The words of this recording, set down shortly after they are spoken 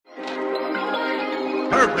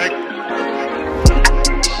perfect.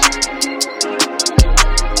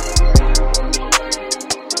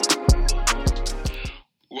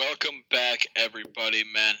 Welcome back, everybody.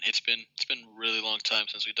 Man, it's been a really long time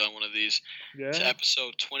since we've done one of these. Yeah. It's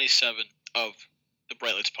episode 27 of the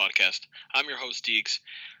Bright Lights podcast. I'm your host, Deeks,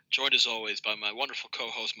 joined as always by my wonderful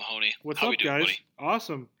co-host, Mahoney. What's How up, we doing, guys? buddy?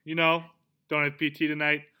 Awesome. Don't have PT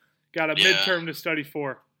tonight. Got a Yeah. midterm to study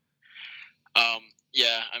for.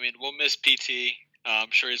 Yeah, I mean, we'll miss PT.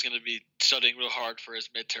 I'm sure he's going to be studying real hard for his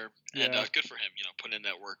midterm, and Yeah. good for him, putting in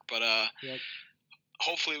that work. But Yep.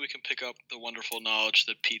 hopefully we can pick up the wonderful knowledge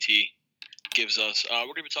that PT gives us. We're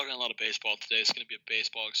going to be talking a lot of baseball today. It's going to be a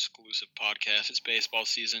baseball exclusive podcast. It's baseball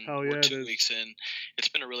season. Hell yeah, We're it 2 is. weeks in. It's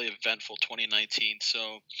been a really eventful 2019.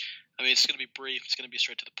 So, I mean, it's going to be brief. It's going to be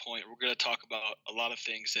straight to the point. We're going to talk about a lot of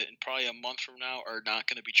things that in probably a month from now are not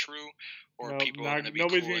going to be true, or people are going to be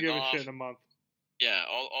nobody's cooling gonna give off. a shit in a month. Yeah,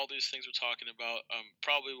 all these things we're talking about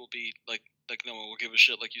probably will be like no one will give a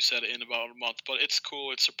shit, like you said, in about a month. But it's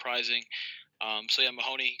cool. It's surprising. So yeah,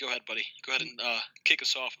 Mahoney, go ahead, buddy. Go ahead and kick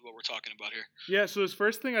us off with what we're talking about here. Yeah, so this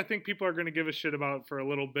first thing I think people are going to give a shit about for a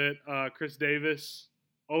little bit. Chris Davis,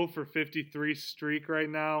 0 for 53 streak right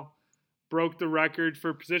now. Broke the record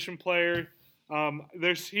for position player.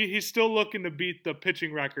 He's still looking to beat the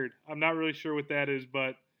pitching record. I'm not really sure what that is,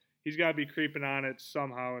 but he's got to be creeping on it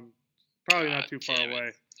somehow, and probably not too far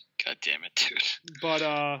away. God damn it, dude. But,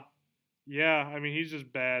 yeah, I mean, he's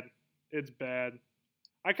just bad. It's bad.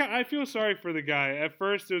 I feel sorry for the guy. At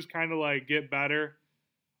first, it was kind of like, get better.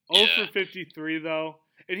 0 Yeah. for 53, though.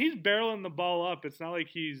 And he's barreling the ball up. It's not like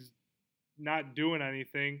he's not doing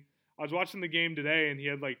anything. I was watching the game today, and he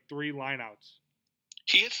had like 3 lineouts.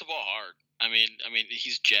 He hits the ball hard. I mean,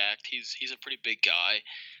 he's jacked. He's a pretty big guy.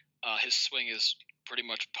 His swing is pretty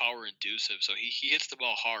much power inducive, so he hits the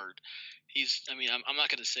ball hard. I'm not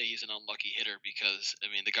going to say he's an unlucky hitter because,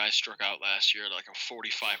 the guy struck out last year at like a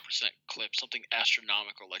 45% clip, something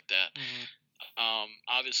astronomical like that. Mm-hmm.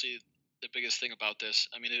 Obviously, the biggest thing about this,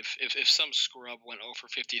 if some scrub went 0 for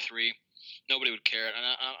 53, nobody would care. And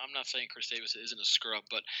I'm not saying Chris Davis isn't a scrub,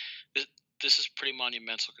 but this is pretty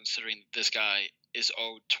monumental considering this guy is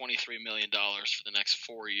owed $23 million for the next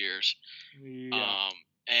 4 years. Yeah.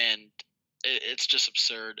 And it's just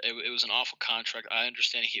absurd. It was an awful contract. I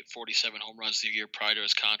understand he hit 47 home runs the year prior to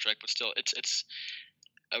his contract, but still, it's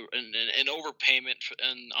an overpayment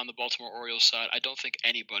on the Baltimore Orioles side. I don't think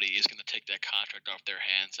anybody is going to take that contract off their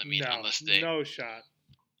hands. No shot.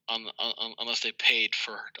 Unless they paid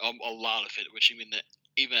for a lot of it, which that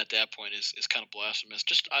even at that point is kind of blasphemous.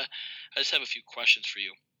 I just have a few questions for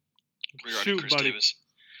you regarding Chris Davis.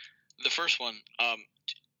 The first one,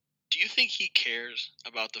 do you think he cares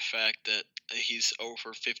about the fact that he's 0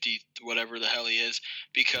 for 50, whatever the hell he is?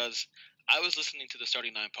 Because I was listening to the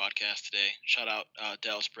Starting Nine podcast today. Shout out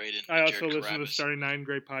Dallas Braden. I also Jared listen to the Carabas. Starting Nine,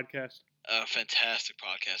 great podcast. Fantastic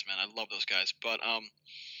podcast, man. I love those guys. But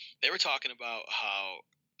they were talking about how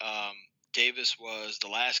Davis was the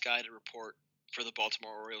last guy to report for the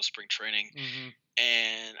Baltimore Orioles spring training. Mm-hmm.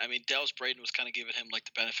 And Dallas Braden was kind of giving him like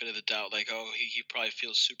the benefit of the doubt, like, oh, he probably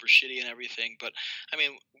feels super shitty and everything. But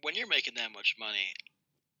when you're making that much money,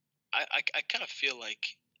 I kind of feel like,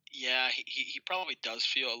 yeah, he probably does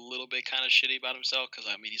feel a little bit kind of shitty about himself because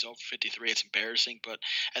he's over 53. It's embarrassing, but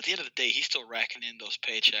at the end of the day, he's still racking in those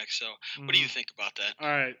paychecks. So, What do you think about that? All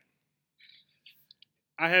right.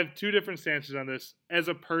 I have 2 different stances on this. As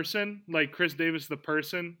a person, like Chris Davis, the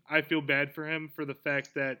person, I feel bad for him for the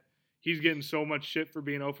fact that he's getting so much shit for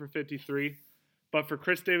being 0 for 53. But for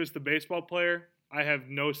Chris Davis, the baseball player, I have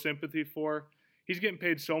no sympathy for. He's getting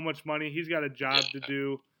paid so much money. He's got a job to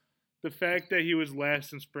do. The fact that he was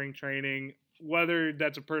last in spring training, whether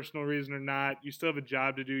that's a personal reason or not, you still have a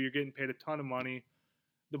job to do. You're getting paid a ton of money.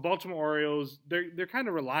 The Baltimore Orioles, they're kind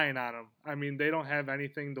of relying on him. They don't have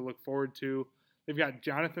anything to look forward to. They've got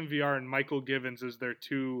Jonathan Villar and Michael Givens as their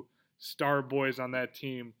 2 star boys on that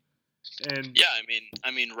team. And yeah,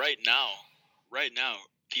 right now,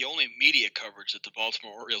 the only media coverage that the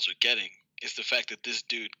Baltimore Orioles are getting is the fact that this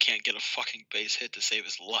dude can't get a fucking base hit to save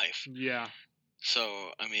his life. Yeah. So,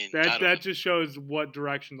 that just shows what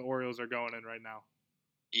direction the Orioles are going in right now.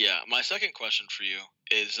 Yeah, my second question for you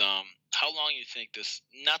is how long you think this,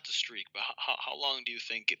 not the streak, but how long do you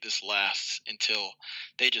think this lasts until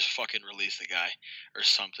they just fucking release the guy or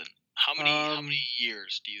something? How many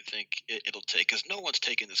years do you think it'll take? Because no one's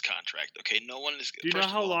taking this contract, okay? No one is. Do you know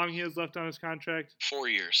how long he has left on his contract? 4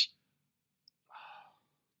 years.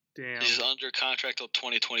 Damn. He's under contract till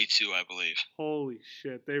 2022, I believe. Holy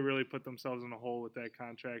shit. They really put themselves in a hole with that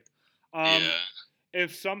contract. Yeah.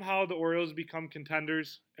 if somehow the Orioles become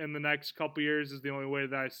contenders in the next couple years, is the only way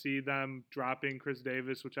that I see them dropping Chris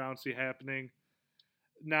Davis, which I don't see happening.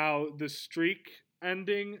 Now, the streak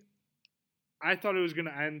ending, I thought it was going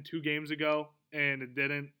to end 2 games ago, and it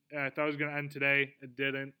didn't. I thought it was going to end today. It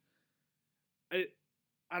didn't.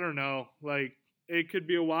 I don't know. Like, it could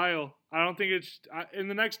be a while. I don't think it's in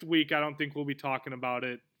the next week. I don't think we'll be talking about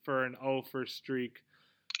it for an 0-for streak,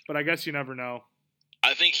 but I guess you never know.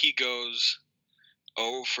 I think he goes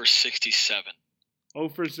 0-for-67.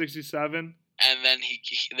 0-for-67, and then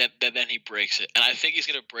he breaks it, and I think he's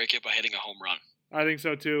gonna break it by hitting a home run. I think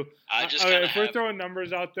so too. If we're throwing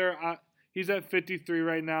numbers out there, he's at 53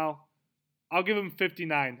 right now. I'll give him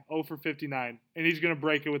 59, 0-for-59, and he's gonna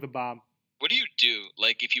break it with a bomb. What do you do?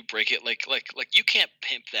 Like if you break it, like you can't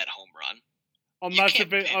pimp that home run. Unless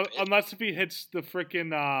if he hits the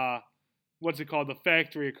freaking what's it called, the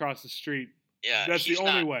factory across the street. Yeah, that's the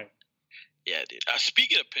only way. Yeah, dude.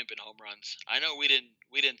 Speaking of pimping home runs, I know we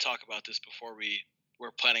didn't talk about this before we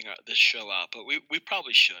were planning this show out, but we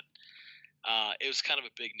probably should. It was kind of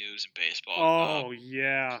a big news in baseball. Oh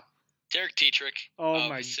yeah. Derek Dietrich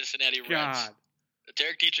of the Cincinnati Reds.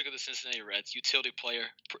 Derek Dietrich of the Cincinnati Reds, utility player,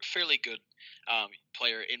 fairly good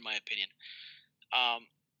player in my opinion.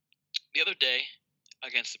 The other day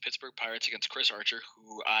against the Pittsburgh Pirates, against Chris Archer,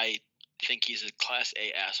 who I think he's a Class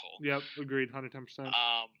A asshole. Yep, agreed, 110%.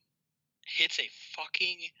 Hits a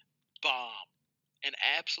fucking bomb, an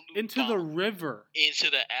absolute into the river,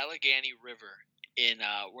 into the Allegheny River in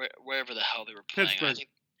wherever the hell they were playing. Pittsburgh.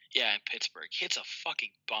 In Pittsburgh. Hits a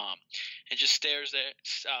fucking bomb, and just stands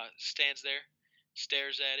there,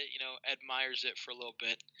 stares at it, admires it for a little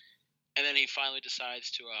bit, and then he finally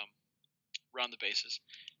decides to round the bases.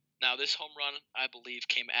 Now, this home run, I believe,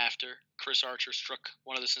 came after Chris Archer struck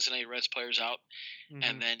one of the Cincinnati Reds players out,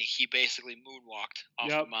 and then he basically moonwalked off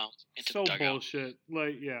the mound into the dugout. So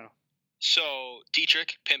bullshit. Yeah. So,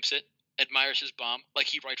 Dietrich pimps it, admires his bomb, like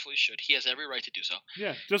he rightfully should. He has every right to do so.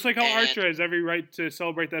 Yeah, just like how Archer has every right to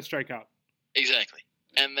celebrate that strikeout. Exactly.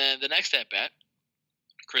 And then the next at-bat,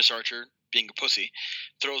 Chris Archer, being a pussy,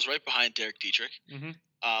 throws right behind Derek Dietrich. Mm-hmm.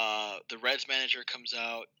 The Reds manager comes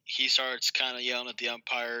out. He starts kind of yelling at the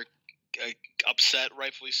umpire, upset,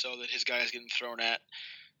 rightfully so, that his guy is getting thrown at.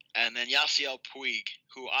 And then Yasiel Puig,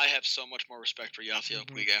 who I have so much more respect for Yasiel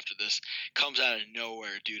Puig after this, comes out of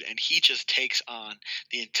nowhere, dude. And he just takes on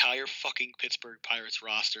the entire fucking Pittsburgh Pirates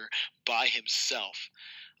roster by himself.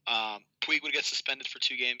 Puig would get suspended for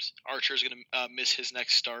 2 games. Archer's going to miss his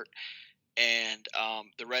next start. And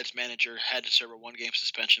the Reds manager had to serve a 1-game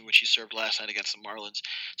suspension, which he served last night against the Marlins.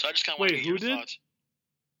 So I just kind of want to get your thoughts.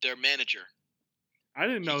 Their manager. I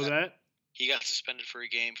didn't know that. He got suspended for a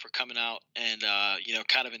game for coming out and,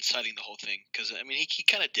 kind of inciting the whole thing. Because, I mean, he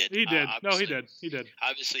kind of did. He did. No, he did. He did.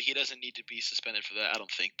 Obviously, he doesn't need to be suspended for that, I don't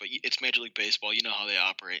think. But it's Major League Baseball. You know how they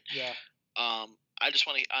operate. Yeah. I just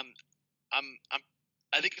want to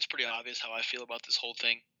I think it's pretty obvious how I feel about this whole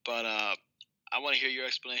thing. But I want to hear your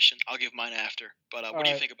explanation. I'll give mine after. But what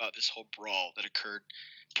do you think about this whole brawl that occurred?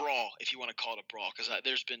 Brawl, if you want to call it a brawl, because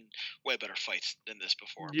there's been way better fights than this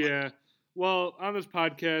before. Yeah. Well, on this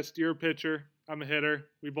podcast, you're a pitcher. I'm a hitter.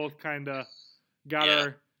 We both kind of got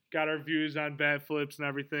our views on bat flips and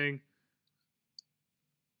everything.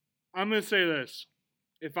 I'm going to say this.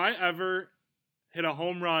 If I ever hit a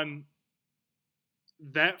home run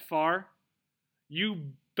that far,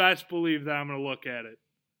 you best believe that I'm going to look at it.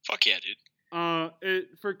 Fuck yeah, dude.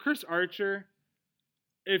 For Chris Archer,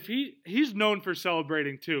 if he's known for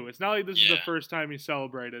celebrating too. It's not like this is the first time he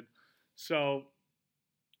celebrated. So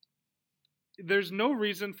there's no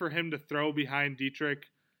reason for him to throw behind Dietrich.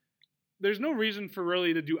 There's no reason for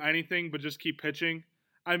really to do anything but just keep pitching.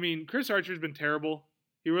 I mean, Chris Archer's been terrible.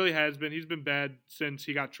 He really has been. He's been bad since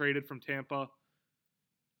he got traded from Tampa.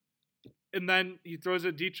 And then he throws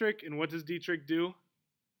at Dietrich, and what does Dietrich do?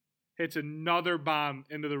 Hits another bomb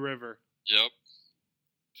into the river. Yep.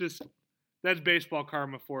 Just, that's baseball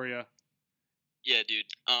karma for you. Yeah, dude.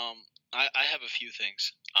 I have a few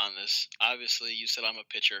things on this. Obviously, you said I'm a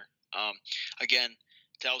pitcher. Again,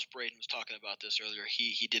 Dallas Braden was talking about this earlier.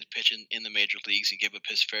 He did pitch in the major leagues and gave up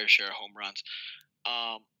his fair share of home runs.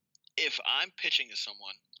 If I'm pitching to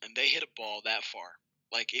someone and they hit a ball that far,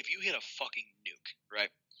 like if you hit a fucking nuke, right?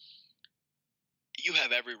 You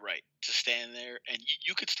have every right to stand there, and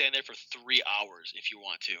you could stand there for 3 hours if you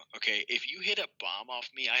want to. Okay, if you hit a bomb off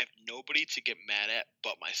me, I have nobody to get mad at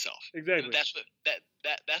but myself. Exactly. And that's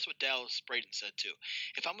what Dallas Braden said too.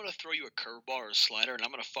 If I'm gonna throw you a curveball or a slider and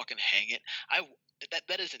I'm gonna fucking hang it,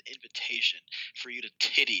 that is an invitation for you to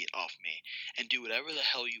titty it off me and do whatever the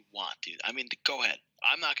hell you want, dude. I mean, go ahead.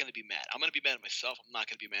 I'm not gonna be mad. I'm gonna be mad at myself. I'm not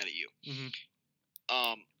gonna be mad at you. Mm-hmm.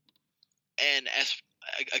 And as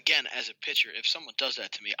a pitcher, if someone does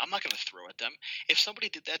that to me, I'm not going to throw at them. If somebody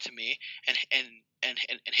did that to me and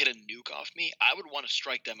hit a nuke off me, I would want to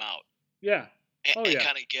strike them out. Yeah. And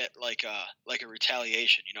kind of get like a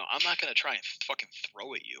retaliation. I'm not going to try and fucking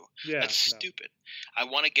throw at you. Yeah, that's stupid. I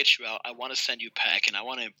want to get you out. I want to send you packing. I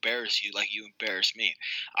want to embarrass you like you embarrassed me.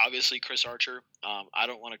 Obviously, Chris Archer, I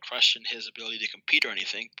don't want to question his ability to compete or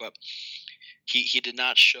anything, but he did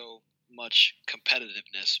not show much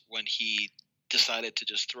competitiveness when he decided to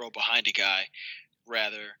just throw behind a guy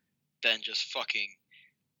rather than just fucking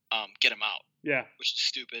get him out. Yeah. Which is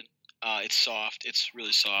stupid. It's soft. It's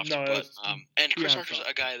really soft. No, but and Chris Archer's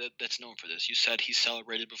a guy that's known for this. You said he's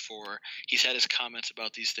celebrated before. He's had his comments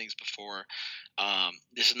about these things before.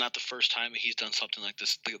 This is not the first time he's done something like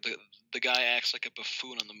this. The guy acts like a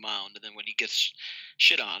buffoon on the mound, and then when he gets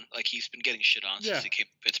shit on, like he's been getting shit on since he came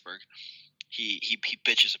to Pittsburgh, he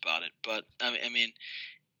bitches about it. But I mean,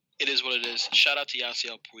 it is what it is. Shout out to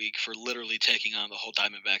Yasiel Puig for literally taking on the whole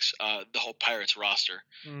Diamondbacks, the whole Pirates roster.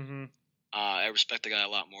 Mm-hmm. I respect the guy a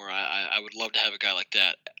lot more. I would love to have a guy like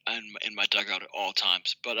that in my dugout at all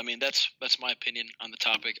times. But I mean, that's my opinion on the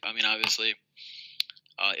topic. I mean, obviously,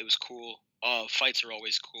 it was cool. Fights are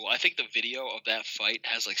always cool. I think the video of that fight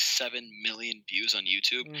has like 7 million views on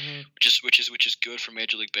YouTube, which is good for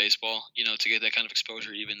Major League Baseball. To get that kind of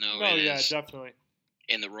exposure, even though it is definitely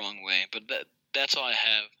in the wrong way. But that's all I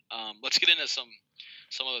have. Let's get into some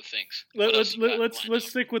other things. Let's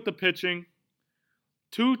stick with the pitching.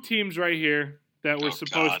 2 teams right here that were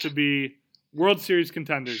supposed to be World Series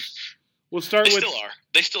contenders. We'll start with.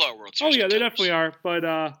 They still are World Series. Oh yeah, contenders. They definitely are, but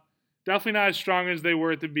definitely not as strong as they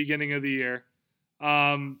were at the beginning of the year.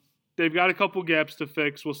 They've got a couple gaps to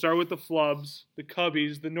fix. We'll start with the Flubs, the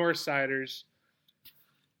Cubbies, the Northsiders.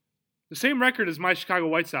 The same record as my Chicago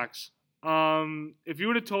White Sox. If you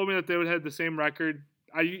would have told me that they would have the same record,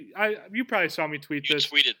 you probably saw me tweet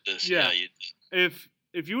this. You tweeted this. Yeah.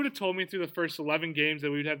 If you would have told me through the first 11 games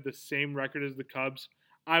that we would have the same record as the Cubs,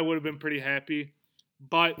 I would have been pretty happy.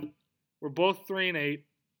 But we're both 3-8.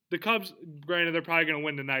 The Cubs, granted, they're probably going to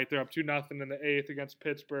win tonight. They're up 2-0 in the 8th against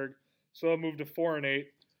Pittsburgh. So they'll move to 4-8.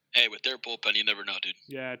 Hey, with their bullpen, you never know, dude.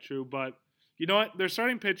 Yeah, true. But you know what? Their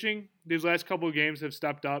starting pitching these last couple of games have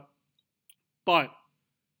stepped up. But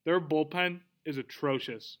their bullpen is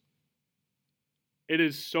atrocious. It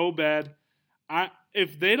is so bad.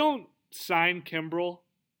 If they don't sign Kimbrel,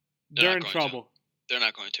 they're in trouble. They're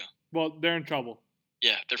not going to. Well, they're in trouble.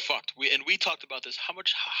 Yeah, they're fucked. We talked about this. How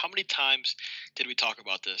many times did we talk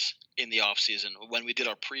about this in the offseason when we did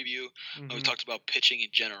our preview? When we talked about pitching in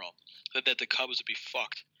general, that the Cubs would be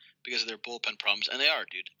fucked because of their bullpen problems, and they are,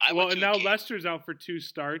 dude. And now Lester's out for 2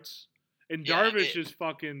 starts, and Darvish is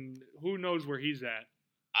fucking. Who knows where he's at?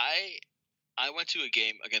 I went to a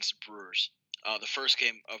game against the Brewers. The first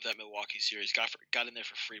game of that Milwaukee series, got in there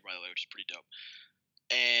for free, by the way, which is pretty dope.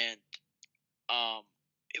 And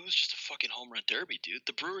it was just a fucking home run derby, dude.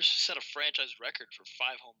 The Brewers set a franchise record for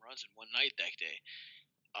 5 home runs in one night that day.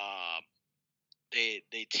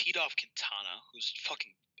 They teed off Quintana, who's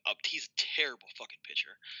fucking up. He's a terrible fucking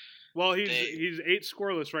pitcher. Well, he's 8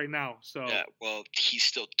 scoreless right now. So yeah, well, he's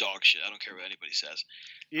still dog shit. I don't care what anybody says.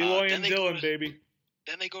 Eloy and Dylan, baby.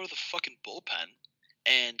 Then they go to the fucking bullpen.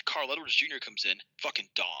 And Carl Edwards Jr. comes in, fucking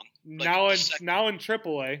dong. Now in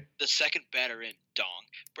AAA. The second batter in, dong.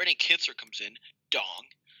 Brandon Kitzer comes in, dong.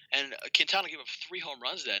 And Quintana gave up 3 home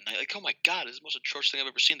runs that night. Like, oh my God, this is the most atrocious thing I've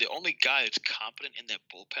ever seen. The only guy that's competent in that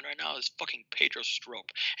bullpen right now is fucking Pedro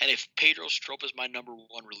Strop. And if Pedro Strop is my number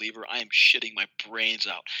 1 reliever, I am shitting my brains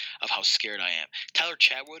out of how scared I am. Tyler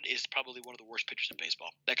Chatwood is probably one of the worst pitchers in baseball.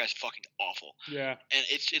 That guy's fucking awful. Yeah. And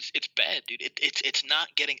it's bad, dude. It's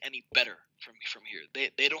not getting any better from here.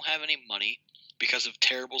 They don't have any money because of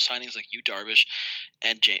terrible signings like Yu Darvish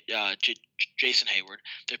and Jason Hayward.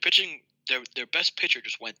 They're pitching. Their best pitcher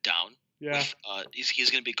just went down. Yeah. He's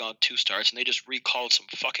going to be gone 2 starts, and they just recalled some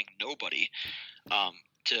fucking nobody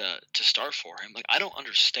to start for him. Like, I don't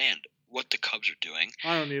understand what the Cubs are doing.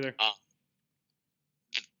 I don't either.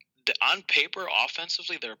 On paper,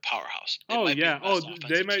 offensively, they're a powerhouse.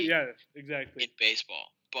 They might. Yeah, exactly. In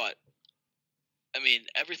baseball, but I mean,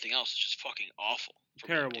 everything else is just fucking awful.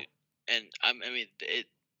 Terrible. And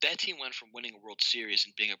that team went from winning a World Series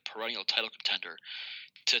and being a perennial title contender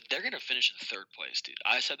to they're going to finish in 3rd place, dude.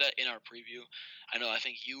 I said that in our preview. I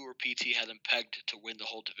think you or PT had them pegged to win the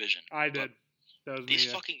whole division. I did. That was these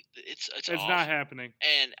me, fucking it's not happening.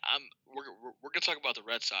 And we're going to talk about the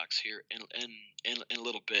Red Sox here in a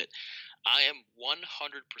little bit. I am 100%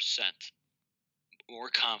 more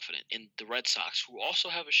confident in the Red Sox, who also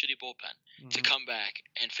have a shitty bullpen, to come back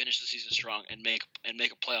and finish the season strong and make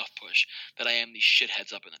a playoff push than I am these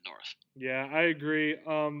shitheads up in the North. Yeah, I agree.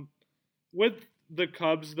 With the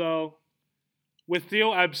Cubs, though, with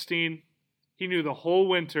Theo Epstein, he knew the whole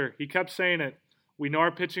winter. He kept saying it. We know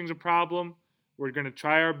our pitching's a problem. We're going to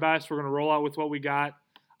try our best. We're going to roll out with what we got.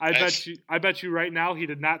 I bet you right now he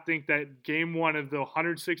did not think that game one of the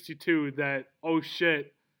 162 that, oh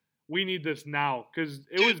shit, we need this now, because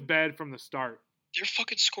it was bad from the start. They're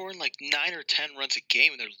fucking scoring like 9 or 10 runs a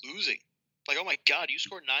game and they're losing. Like, oh my God, you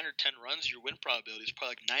scored 9 or 10 runs, your win probability is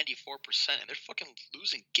probably like 94%, and they're fucking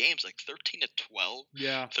losing games like 13-12,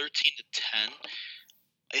 13-10.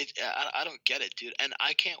 I don't get it, dude. And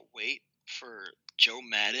I can't wait for Joe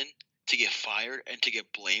Madden to get fired and to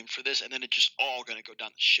get blamed for this, and then it's just all going to go down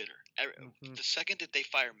the shitter. The second that they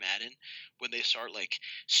fire Madden, when they start like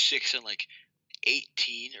 6-18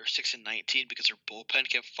 or 6-19 because their bullpen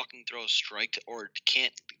can't fucking throw a strike or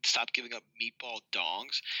can't stop giving up meatball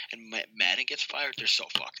dongs, and Madden gets fired, they're so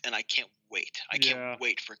fucked. And I can't wait. I can't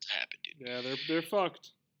wait for it to happen, dude. Yeah, they're fucked.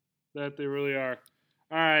 That they really are.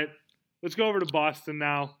 All right, let's go over to Boston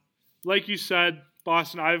now. Like you said,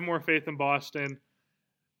 Boston, I have more faith in Boston.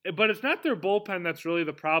 But it's not their bullpen that's really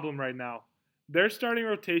the problem right now. Their starting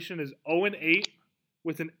rotation is 0-8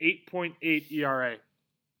 with an 8.8 ERA.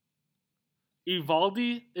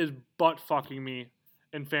 Evaldi is butt fucking me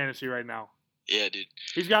in fantasy right now. Yeah, dude.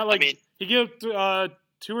 He's got he gave 2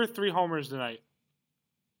 or 3 homers tonight.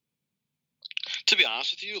 To be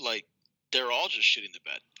honest with you, like, they're all just shitting the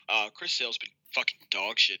bed. Chris Sale's been fucking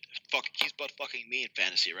dog shit. He's butt fucking me in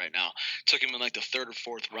fantasy right now. Took him in like the 3rd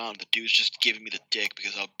or 4th round. The dude's just giving me the dick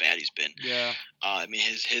because of how bad he's been. Yeah. I mean,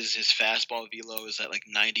 his fastball velo is at like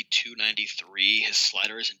 92, 93. His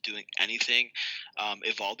slider isn't doing anything.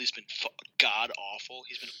 Evaldi's been god awful.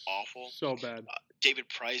 He's been awful. So bad. David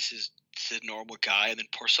Price is the normal guy, and then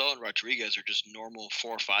Porcello and Rodriguez are just normal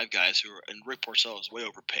 4 or 5 guys and Rick Porcello is way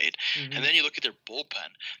overpaid. Mm-hmm. And then you look at their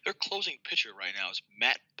bullpen. Their closing pitcher right now is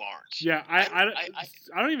Matt Barnes. Yeah, I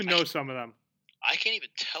don't even know some of them. I can't even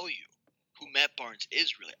tell you who Matt Barnes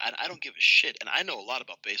is, really. I don't give a shit, and I know a lot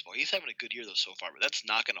about baseball. He's having a good year, though, so far, but that's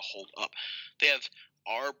not going to hold up. They have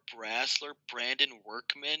R. Brasler, Brandon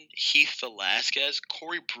Workman, Heath Velasquez.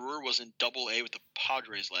 Corey Brewer was in Double-A with the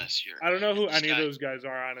Padres last year. I don't know who any of those guys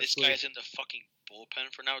are, honestly. This guy's in the fucking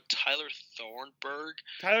bullpen for now. Tyler Thornburg.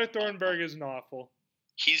 Tyler Thornburg isn't awful.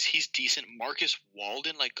 He's decent. Marcus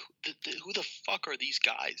Walden, like who the fuck are these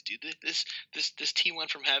guys, dude? This team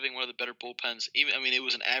went from having one of the better bullpens. It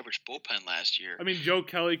was an average bullpen last year. I mean, Joe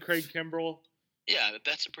Kelly, Craig Kimbrell. Yeah,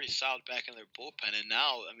 that's a pretty solid back in their bullpen, and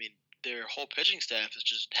now their whole pitching staff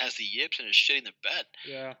has the yips and is shitting the bed.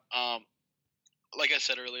 Yeah. Like I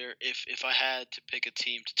said earlier, if I had to pick a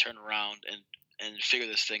team to turn around and figure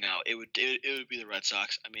this thing out, it would be the Red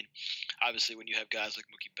Sox. I mean, obviously, when you have guys like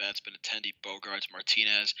Mookie Betts, Benintendi, Bogarts,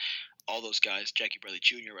 Martinez, all those guys, Jackie Bradley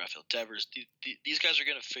Jr., Rafael Devers, these guys are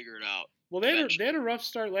going to figure it out. Well, they had a rough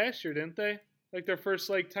start last year, didn't they? Like their first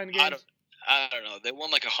 10 games? I don't know. They won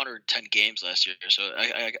like 110 games last year, so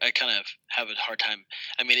I kind of have a hard time.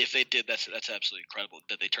 I mean, if they did, that's absolutely incredible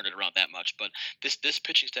that they turned it around that much. But this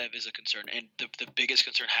pitching staff is a concern, and the biggest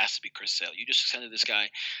concern has to be Chris Sale. You just extended this guy.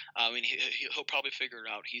 I mean, he'll probably figure it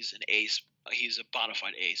out. He's an ace. He's a bona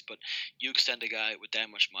fide ace. But you extend a guy with that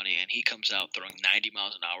much money, and he comes out throwing 90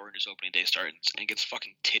 miles an hour in his opening day start and gets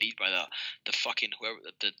fucking tittied by the fucking whoever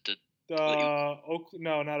Oakland.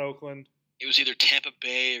 No, not Oakland. It was either Tampa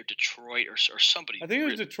Bay or Detroit or somebody. I think it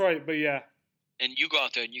was Detroit, but yeah. And you go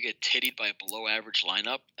out there and you get tittied by a below-average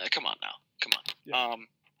lineup. Come on now. Come on. Yeah.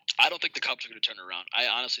 I don't think the Cubs are going to turn it around. I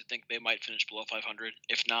honestly think they might finish below 500.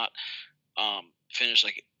 If not, finish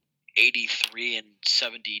like 83 and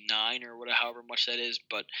 79 or whatever, however much that is.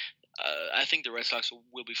 But I think the Red Sox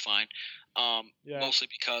will be fine. Mostly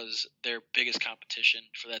because their biggest competition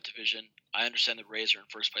for that division, I understand the Rays are in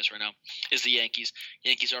first place right now, is the Yankees.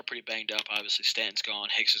 Yankees are pretty banged up. Obviously, Stanton's gone.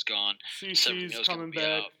 Hicks is gone. CC's coming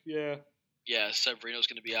back. Out. Yeah. Yeah, Severino's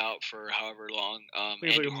going to be out for however long.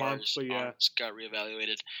 Like a month, but yeah. Got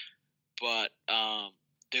reevaluated. But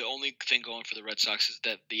the only thing going for the Red Sox is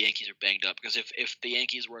that the Yankees are banged up. Because if the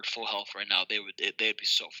Yankees were at full health right now, they'd be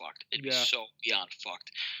so fucked. It'd be so beyond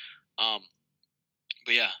fucked.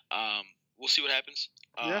 But yeah, we'll see what happens.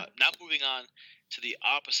 Now moving on to the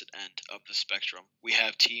opposite end of the spectrum, we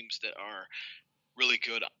have teams that are really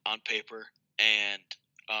good on paper and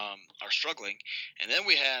are struggling, and then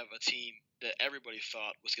we have a team that everybody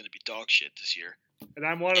thought was going to be dog shit this year. And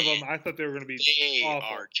I'm one of them. I thought they were going to be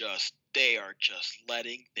awful. They are just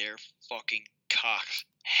letting their fucking cocks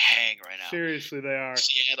hang right now. Seriously, they are.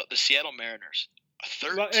 The Seattle Mariners, a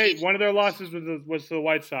Hey, one of their losses was to the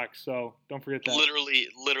White Sox, so don't forget that.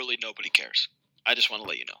 Literally nobody cares. I just want to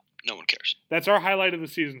let you know. No one cares. That's our highlight of the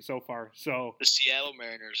season so far. So the Seattle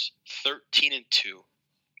Mariners, 13-2.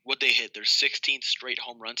 What they hit? Their 16th straight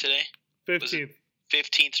home run today. 15th.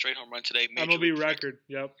 15th straight home run today. MLB record.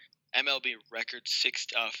 Yep. MLB record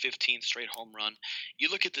 15 straight home run. You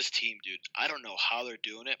look at this team, dude. I don't know how they're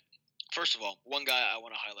doing it. First of all, one guy I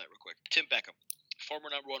want to highlight real quick. Tim Beckham, former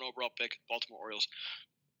number 1 overall pick, Baltimore Orioles.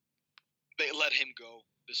 They let him go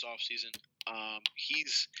this offseason.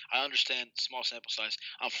 I understand small sample size,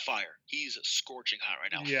 on fire. He's scorching hot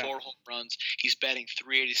right now. Yeah. 4 home runs. He's batting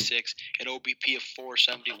 .386, an OBP of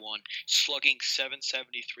 .471, slugging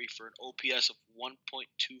 .773 for an OPS of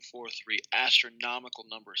 1.243. Astronomical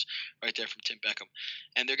numbers right there from Tim Beckham.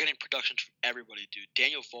 And they're getting production from everybody, dude.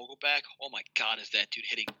 Daniel Vogelbach, oh my God, is that dude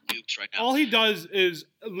hitting nukes right now. All he does is,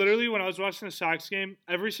 literally when I was watching the Sox game,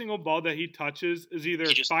 every single ball that he touches is either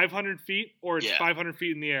 500 feet or it's 500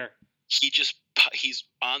 feet in the air. He's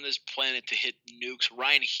on this planet to hit nukes.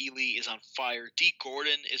 Ryan Healy is on fire. D.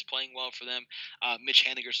 Gordon is playing well for them. Mitch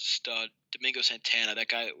Haniger's a stud. Domingo Santana, that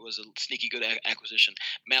guy was a sneaky good acquisition.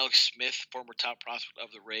 Malik Smith, former top prospect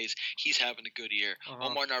of the Rays, he's having a good year.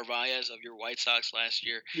 Omar Narvaez of your White Sox last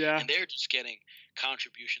year. Yeah. And they're just getting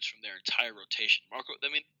contributions from their entire rotation. Marco,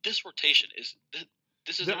 I mean, this rotation is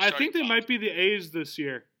this is. I think they might be the A's this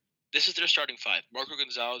year. This is their starting 5. Marco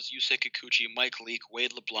Gonzalez, Yusei Kikuchi, Mike Leake,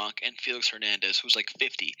 Wade LeBlanc, and Felix Hernandez, who's like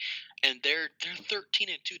 50. And they're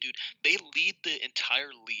 13-2, dude. They lead the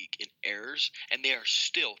entire league in errors, and they are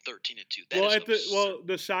still 13-2.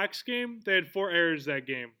 The Sox game, they had 4 errors that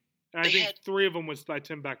game. And I think 3 of them was by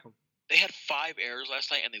Tim Beckham. They had 5 errors last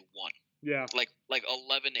night, and they won. Yeah. Like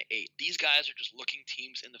 11-8. These guys are just looking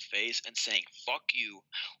teams in the face and saying, fuck you,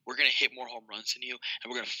 we're going to hit more home runs than you,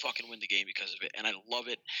 and we're going to fucking win the game because of it. And I love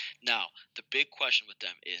it. Now, the big question with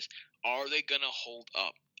them is, are they going to hold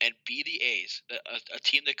up and be the A's, a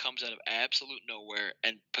team that comes out of absolute nowhere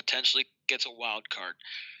and potentially gets a wild card?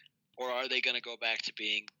 Or are they going to go back to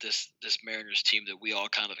being this Mariners team that we all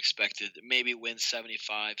kind of expected, maybe win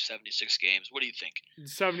 75, 76 games? What do you think?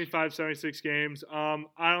 75, 76 games.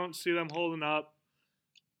 I don't see them holding up.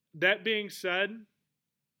 That being said,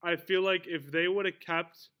 I feel like if they would have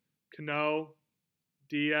kept Cano,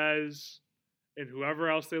 Diaz, and whoever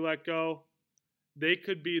else they let go, they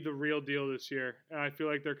could be the real deal this year. And I feel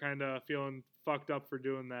like they're kind of feeling fucked up for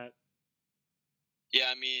doing that. Yeah,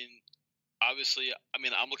 I mean, obviously,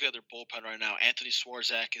 I'm looking at their bullpen right now. Anthony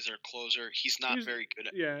Swarzak is their closer. He's very good.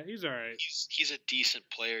 He's all right. He's a decent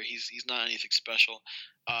player. He's not anything special.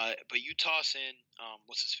 But you toss in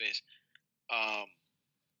what's his face,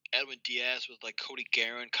 Edwin Diaz with like Cody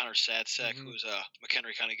Guerin, Connor Sadsack, who's a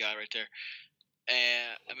McHenry kind of guy right there.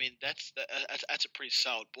 And I mean that's a pretty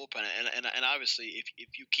solid bullpen. And obviously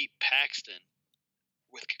if you keep Paxton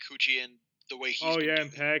with Kikuchi and the way he's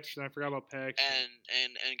and Paxton. I forgot about Paxton.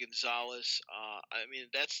 And Gonzalez. I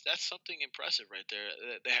mean, that's something impressive right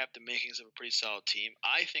there. They have the makings of a pretty solid team.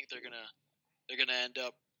 I think they're gonna end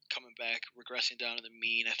up coming back, regressing down to the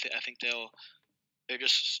mean. I think they're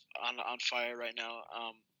just on fire right now.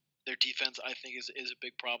 Their defense, I think, is a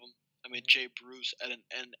big problem. I mean, Jay Bruce and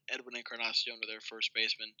Edwin Encarnacion are their first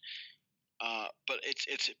baseman. But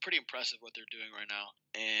it's pretty impressive what they're doing right now.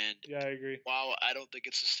 And yeah, I agree. While I don't think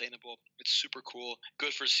it's sustainable, it's super cool.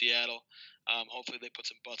 Good for Seattle. Hopefully they put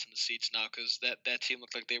some butts in the seats now because that team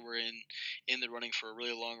looked like they were in the running for a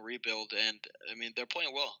really long rebuild. And I mean, they're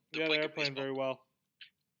playing well. They're playing very well.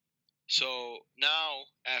 So now,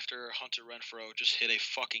 after Hunter Renfroe just hit a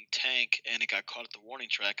fucking tank and it got caught at the warning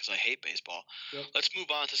track because I hate baseball, let's move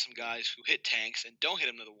on to some guys who hit tanks and don't hit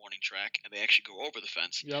them to the warning track and they actually go over the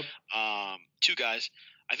fence. Yep. 2 guys.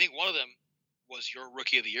 I think one of them was your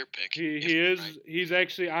Rookie of the Year pick. He is. Right. He's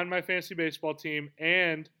actually on my fantasy baseball team,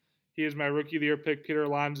 and he is my Rookie of the Year pick, Peter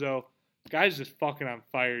Alonso. Guy's just fucking on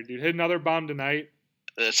fire, dude. Hit another bomb tonight.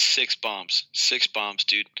 That's 6 bombs. 6 bombs,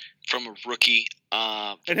 dude, from a rookie.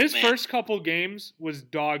 And his first couple games was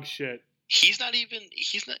dog shit. He's not even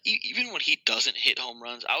when he doesn't hit home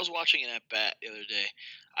runs. I was watching an at bat the other day.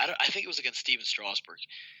 I think it was against Steven Strasburg,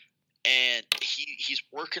 and he's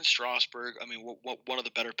working Strasburg. I mean, one of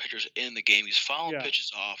the better pitchers in the game. He's fouling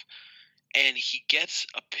pitches off, and he gets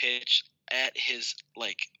a pitch at his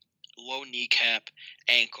low kneecap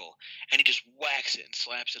ankle, and he just whacks it and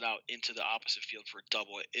slaps it out into the opposite field for a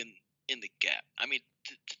double in the gap. I mean,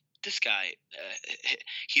 this guy,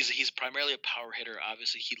 he's primarily a power hitter.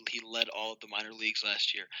 Obviously, he led all of the minor leagues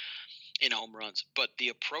last year in home runs, but the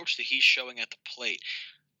approach that he's showing at the plate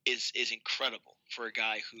is incredible for a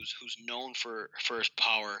guy who's known for his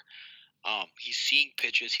power. He's seeing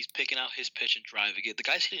pitches. He's picking out his pitch and driving it. The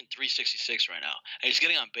guy's hitting 366 right now, and he's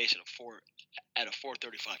getting on base at a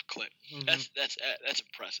 435 clip. Mm-hmm. That's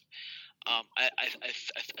impressive.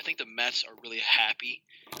 I think the Mets are really happy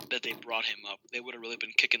that they brought him up. They would have really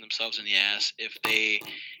been kicking themselves in the ass if they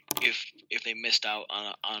missed out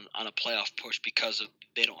on a playoff push because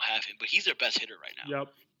they don't have him. But he's their best hitter right now. Yep.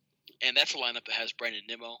 And that's a lineup that has Brandon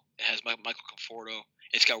Nimmo. It has Michael Conforto.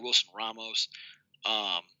 It's got Wilson Ramos.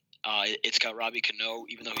 It's got Robbie Cano.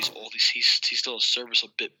 Even though he's old, he's still a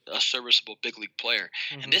serviceable big league player.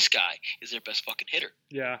 Mm-hmm. And this guy is their best fucking hitter.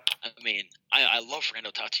 Yeah. I mean, I love Fernando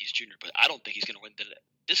Tatis Jr., but I don't think he's gonna win.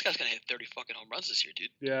 This guy's gonna hit 30 fucking home runs this year, dude.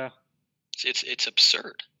 Yeah. It's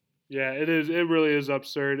absurd. Yeah, it is. It really is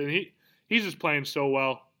absurd, and he's just playing so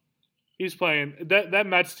well. He's playing that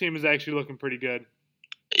Mets team is actually looking pretty good.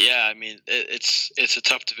 Yeah, I mean it's a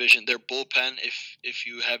tough division. Their bullpen, if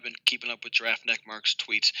you have been keeping up with Draft Neckmark's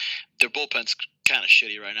tweets, their bullpen's kind of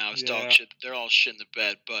shitty right now. It's dog shit. They're all shit in the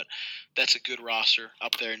bed, but that's a good roster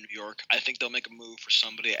up there in New York. I think they'll make a move for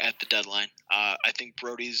somebody at the deadline. I think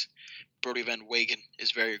Brody Van Wagen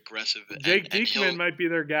is very aggressive. Jake Diekman might be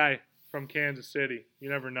their guy from Kansas City. You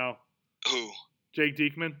never know. Who? Jake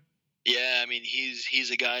Diekman. Yeah, I mean he's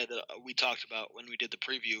a guy that we talked about when we did the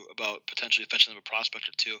preview about potentially fetching them a prospect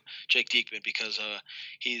or two, Jake Diekman, because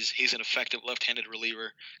he's an effective left-handed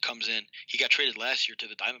reliever. Comes in, he got traded last year to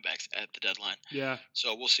the Diamondbacks at the deadline. Yeah.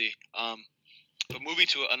 So we'll see. But moving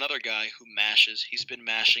to another guy who mashes. He's been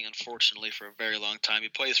mashing, unfortunately, for a very long time. He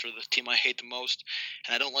plays for the team I hate the most,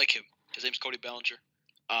 and I don't like him. His name's Cody Bellinger.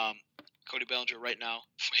 Cody Bellinger right now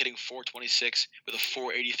hitting 426 with a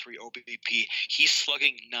 483 OBP. He's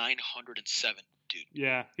slugging 907, dude.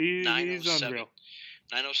 Yeah, he's unreal.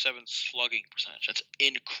 907 slugging percentage. That's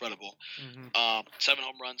incredible. Mm-hmm. 7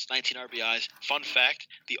 home runs, 19 RBIs. Fun fact,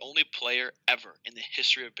 the only player ever in the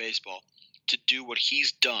history of baseball to do what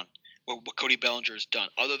he's done, what Cody Bellinger has done,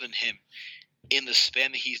 other than him, in the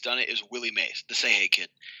span that he's done it, is Willie Mays, the Say Hey kid.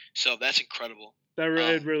 So that's incredible.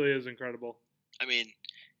 It really is incredible. I mean,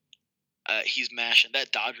 he's mashing.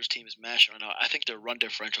 That Dodgers team is mashing right now. I think their run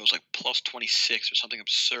differential is like plus 26 or something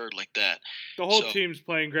absurd like that. The whole team's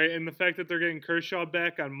playing great, and the fact that they're getting Kershaw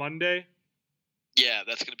back on Monday. Yeah,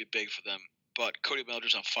 that's going to be big for them. But Cody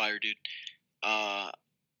Bellinger's on fire, dude.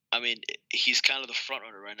 I mean, he's kind of the front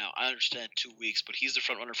runner right now. I understand 2 weeks, but he's the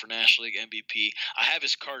front runner for National League MVP. I have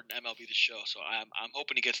his card in MLB The Show, so I'm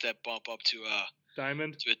hoping he gets that bump up to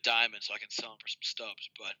diamond, to a diamond, so I can sell him for some stubs.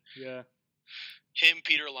 But yeah, him,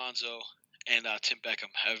 Peter Alonso, and Tim Beckham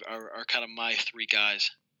are kind of my 3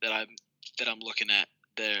 guys that I'm looking at.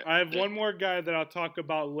 I have one more guy that I'll talk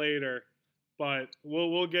about later, but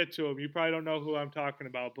we'll get to him. You probably don't know who I'm talking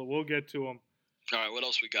about, but we'll get to him. All right, what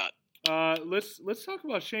else we got? Let's talk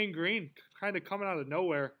about Shane Green, kind of coming out of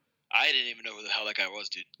nowhere. I didn't even know who the hell that guy was,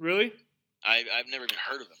 dude. Really? I've never even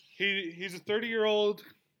heard of him. He's a 30-year-old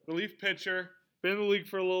relief pitcher, been in the league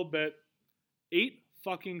for a little bit. 8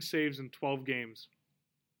 fucking saves in 12 games.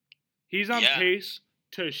 He's on pace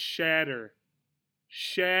to shatter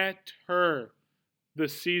the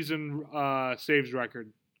season saves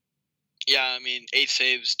record. Yeah, I mean 8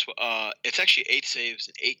 saves. It's actually 8 saves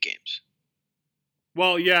in 8 games.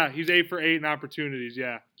 Well, yeah, he's 8 for 8 in opportunities.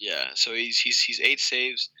 Yeah. Yeah, so he's 8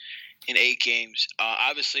 saves in 8 games.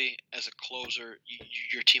 Obviously, as a closer,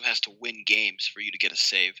 your team has to win games for you to get a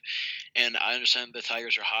save. And I understand the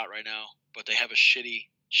Tigers are hot right now, but they have a shitty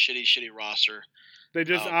roster. They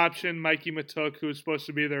just optioned Mikey Matuk, who was supposed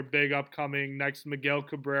to be their big upcoming next Miguel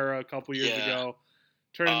Cabrera a couple years ago.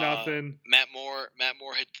 Turned nothing. Matt Moore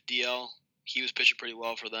hit the DL. He was pitching pretty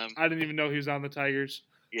well for them. I didn't even know he was on the Tigers.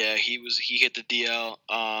 Yeah, he hit the DL.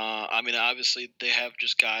 I mean, obviously they have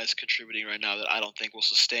just guys contributing right now that I don't think will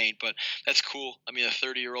sustain, but that's cool. I mean, a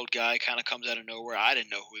 30-year-old guy kind of comes out of nowhere. I didn't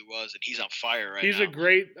know who he was, and he's on fire right now. He's a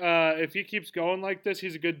great. If he keeps going like this,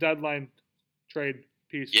 he's a good deadline trade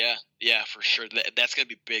piece. Yeah, for sure. That's gonna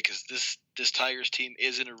be big because this Tigers team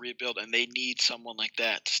is in a rebuild, and they need someone like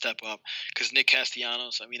that to step up. Because Nick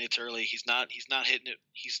Castellanos, I mean, it's early. He's not hitting it.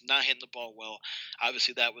 He's not hitting the ball well.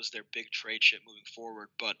 Obviously, that was their big trade chip moving forward.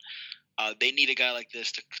 But they need a guy like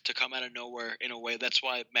this to come out of nowhere in a way. That's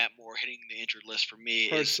why Matt Moore hitting the injured list for me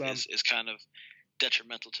is kind of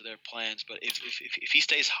detrimental to their plans. But if he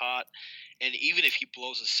stays hot, and even if he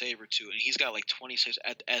blows a save or two, and he's got like 20 saves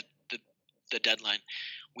at the deadline,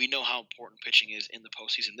 we know how important pitching is in the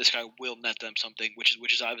postseason. This guy will net them something,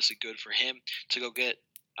 which is obviously good for him to go get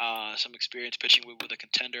some experience pitching with a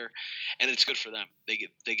contender, and it's good for them. They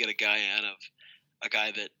get a guy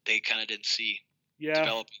that they kind of didn't see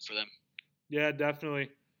developing for them. Yeah, definitely.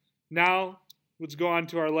 Now let's go on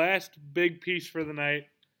to our last big piece for the night.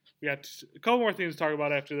 We got a couple more things to talk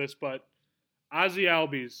about after this, but Ozzy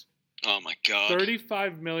Albies. Oh my God!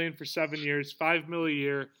 $35 million for 7 years, $5 million a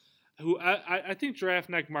year. Who I think Draft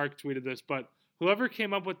Neck Mark tweeted this, but whoever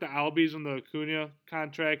came up with the Albies and the Acuna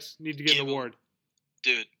contracts need to get an award.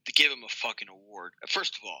 Dude, to give him a fucking award.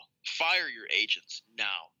 First of all, fire your agents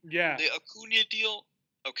now. Yeah. The Acuna deal,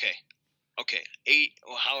 okay.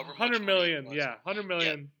 However much 100 million, money yeah, 100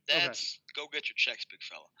 million. Yeah, that's go get your checks, big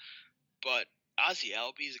fella. But Ozzy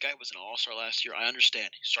Albies, the guy was an all-star last year. I understand.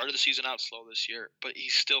 He started the season out slow this year, but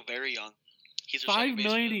he's still very young. He's $5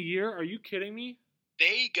 million a year? Are you kidding me?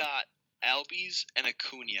 They got Albies and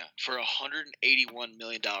Acuna for $181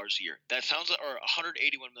 million a year. That sounds like, or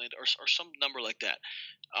 $181 million, or some number like that.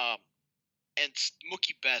 And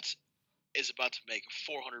Mookie Betts is about to make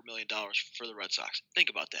 $400 million for the Red Sox. Think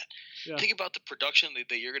about that. Yeah. Think about the production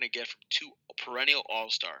that you're going to get from two perennial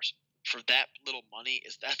all-stars. For that little money,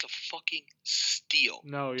 that's a fucking steal.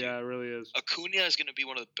 No, dude. Yeah, it really is. Acuna is going to be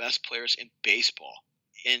one of the best players in baseball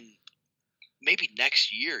in maybe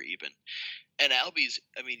next year even. And Albies,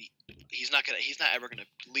 I mean, he's not ever gonna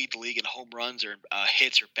lead the league in home runs or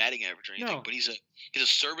hits or batting average or anything. No. But he's a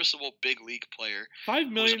serviceable big league player.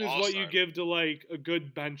 $5 million is what you give to like a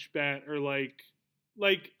good bench bat or like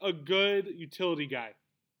a good utility guy.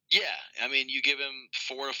 Yeah, I mean, you give him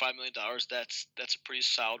 $4 to $5 million. That's a pretty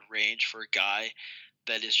solid range for a guy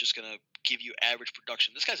that is just gonna give you average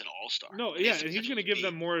production. This guy's an all-star. No, yeah, and he's gonna give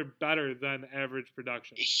them more better than average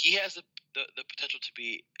production. He has the potential to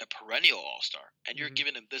be a perennial all-star, and you're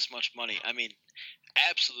giving him this much money. I mean,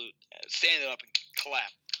 absolute stand it up and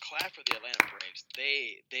clap for the Atlanta Braves.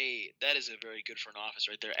 That is a very good front office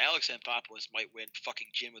right there. Alex Anthopoulos might win fucking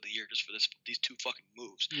Gym of the Year just for these two fucking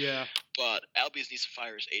moves. Yeah. But Albies needs to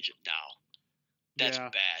fire his agent now. That's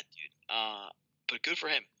bad, dude. But good for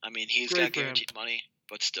him. I mean, he's got guaranteed money,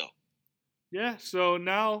 but still. Yeah, so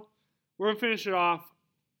now we're going to finish it off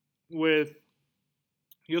with,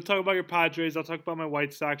 you'll talk about your Padres, I'll talk about my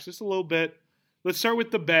White Sox just a little bit. Let's start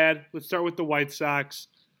with the bad. Let's start with the White Sox.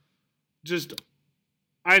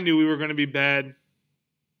 I knew we were going to be bad.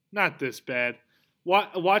 Not this bad.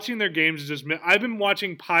 Watching their games is I've been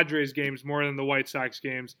watching Padres games more than the White Sox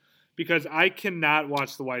games because I cannot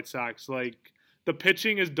watch the White Sox. Like, the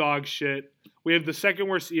pitching is dog shit. We have the second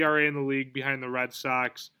worst ERA in the league behind the Red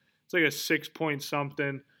Sox. It's like a 6-point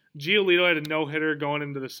something. Giolito had a no-hitter going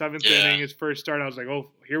into the 7th inning, his first start. I was like, oh,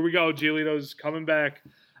 here we go. Giolito's coming back.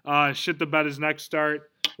 Shit the bed his next start.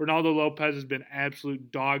 Ronaldo Lopez has been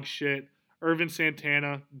absolute dog shit. Irvin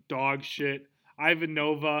Santana, dog shit. Ivan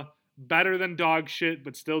Nova, better than dog shit,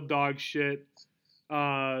 but still dog shit.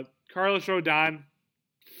 Carlos Rodon,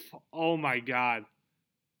 oh my God.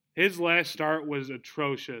 His last start was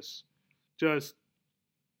atrocious. Just,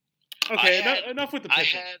 okay, enough with the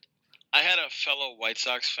pitching. I had a fellow White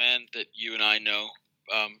Sox fan that you and I know.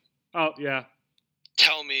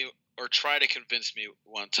 Tell me or try to convince me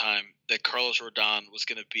one time that Carlos Rodon was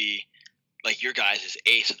going to be like your guys'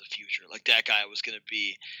 ace of the future. Like that guy was going to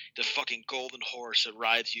be the fucking golden horse that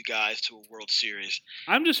rides you guys to a World Series.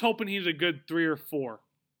 I'm just hoping he's a good 3 or 4.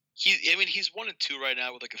 He's 1-2 right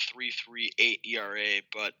now with like a 3.38 ERA,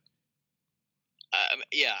 but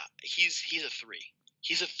he's a 3.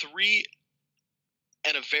 He's a 3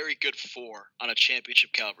 and a very good 4 on a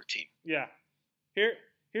championship caliber team. Yeah.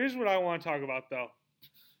 Here's what I want to talk about though.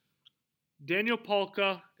 Daniel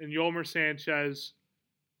Palka and Yolmer Sanchez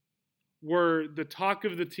were the talk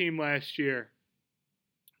of the team last year.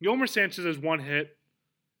 Yolmer Sanchez has 1 hit.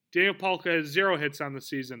 Daniel Palka has 0 hits on the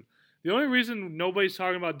season. The only reason nobody's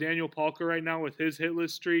talking about Daniel Palka right now with his hitless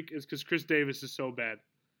streak is because Chris Davis is so bad.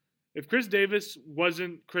 If Chris Davis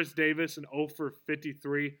wasn't Chris Davis and 0 for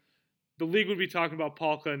 53, the league would be talking about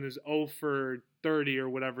Palka and his 0 for 30 or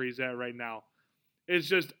whatever he's at right now. It's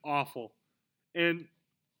just awful. And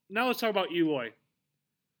now let's talk about Eloy.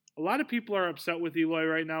 A lot of people are upset with Eloy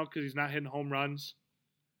right now because he's not hitting home runs.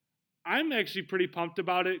 I'm actually pretty pumped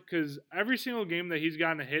about it because every single game that he's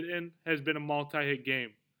gotten a hit in has been a multi-hit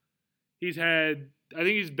game. I think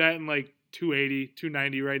he's batting like 280,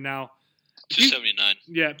 290 right now. 279.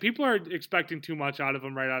 Yeah, people are expecting too much out of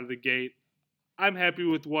him right out of the gate. I'm happy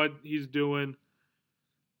with what he's doing.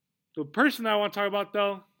 The person I want to talk about,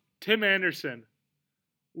 though, Tim Anderson,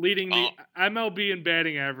 leading the MLB in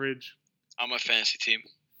batting average. On my fantasy team.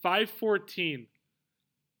 514.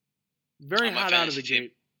 Very hot out of the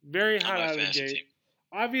gate. Very hot out of the gate.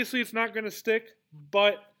 Obviously, it's not going to stick,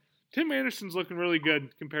 but Tim Anderson's looking really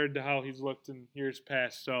good compared to how he's looked in years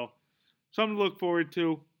past. So, something to look forward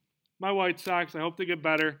to. My White Sox, I hope they get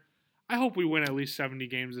better. I hope we win at least 70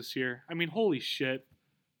 games this year. I mean, holy shit.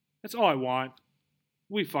 That's all I want.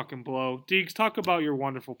 We fucking blow. Deeks, talk about your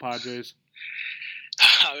wonderful Padres.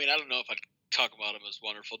 I mean, I don't know if I'd talk about them as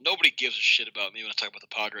wonderful. Nobody gives a shit about me when I talk about the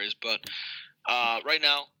Padres, but right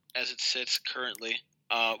now, as it sits currently,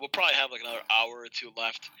 we'll probably have like another hour or two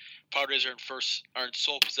left. Padres are in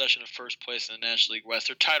sole possession of first place in the National League West.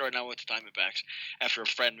 They're tied right now with the Diamondbacks after a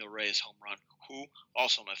Franmil Reyes home run, who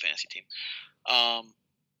also on my fantasy team.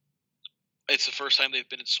 It's the first time they've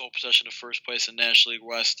been in sole possession of first place in the National League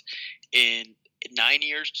West in 9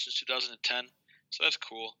 years, since 2010. So that's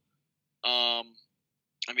cool. I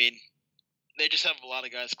mean, they just have a lot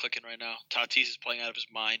of guys clicking right now. Tatis is playing out of his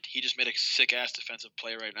mind. He just made a sick-ass defensive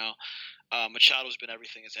play right now. Machado's been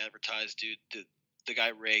everything as advertised, dude. The guy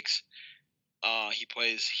rakes.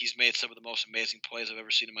 He's made some of the most amazing plays I've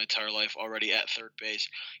ever seen in my entire life already at third base.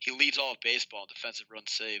 He leads all of baseball in defensive run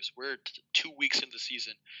saves. We're 2 weeks into the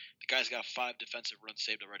season. The guy's got 5 defensive runs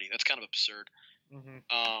saved already. That's kind of absurd.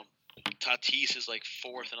 Mm-hmm. Tatis is like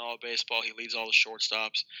 4th in all of baseball. He leads all the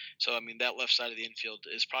shortstops. So I mean, that left side of the infield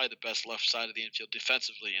is probably the best left side of the infield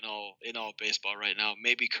defensively in all of baseball right now.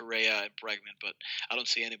 Maybe Correa and Bregman, but I don't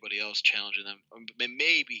see anybody else challenging them.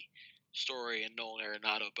 Maybe Story and Nolan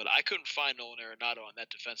Arenado, but I couldn't find Nolan Arenado on that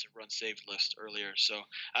defensive run saved list earlier. So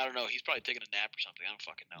I don't know. He's probably taking a nap or something. I don't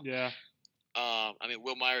fucking know. Yeah. I mean,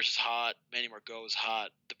 Will Myers is hot. Manny Margot is hot.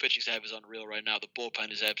 The pitching staff is unreal right now. The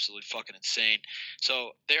bullpen is absolutely fucking insane.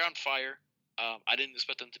 So they're on fire. I didn't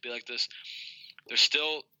expect them to be like this.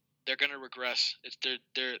 They're going to regress.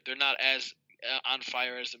 They're not as on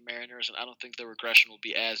fire as the Mariners, and I don't think their regression will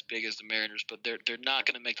be as big as the Mariners. But they're not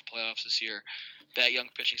going to make the playoffs this year. That young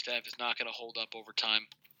pitching staff is not going to hold up over time.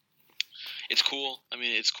 It's cool. I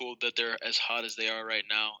mean, it's cool that they're as hot as they are right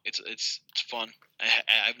now. It's fun.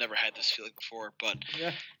 I've never had this feeling before, but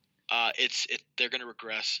yeah. They're gonna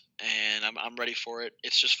regress, and I'm ready for it.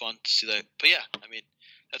 It's just fun to see that. But yeah, I mean,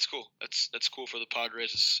 that's cool. That's cool for the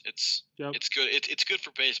Padres. It's good. It's good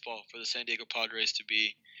for baseball for the San Diego Padres to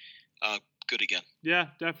be good again. Yeah,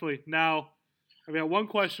 definitely. Now, I got one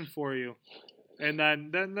question for you, and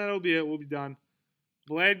then that'll be it. We'll be done.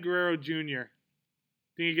 Vlad Guerrero Jr.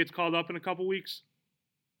 Think he gets called up in a couple weeks?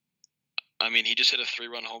 I mean, he just hit a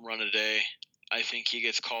 3-run home run today. I think he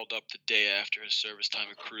gets called up the day after his service time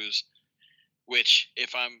accrues, which,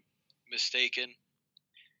 if I'm mistaken,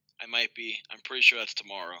 I might be. I'm pretty sure that's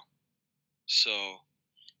tomorrow. So,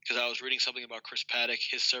 because I was reading something about Chris Paddock,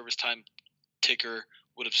 his service time ticker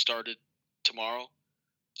would have started tomorrow.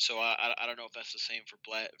 So I don't know if that's the same for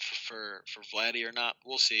Vladdy or not.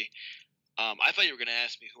 We'll see. I thought you were going to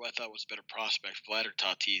ask me who I thought was a better prospect, Vlad or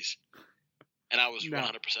Tatis. And I was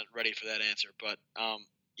 100% ready for that answer. But,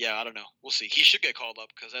 yeah, I don't know. We'll see. He should get called up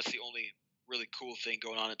because that's the only really cool thing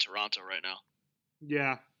going on in Toronto right now.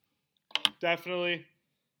 Yeah, definitely.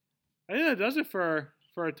 I think that does it for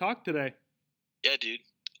our talk today. Yeah, dude.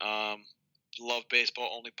 Love baseball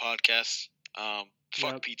only podcasts.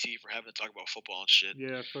 Fuck PT for having to talk about football and shit.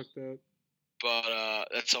 Yeah, fuck that. But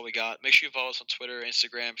that's all we got. Make sure you follow us on Twitter,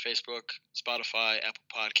 Instagram, Facebook, Spotify, Apple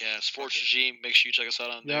Podcasts. Sports Regime. Make sure you check us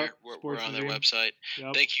out on there. We're on their website.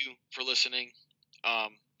 Yep. Thank you for listening.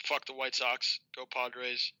 Fuck the White Sox. Go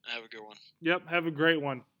Padres. And have a good one. Yep. Have a great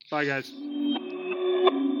one. Bye, guys.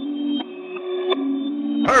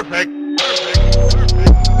 Perfect.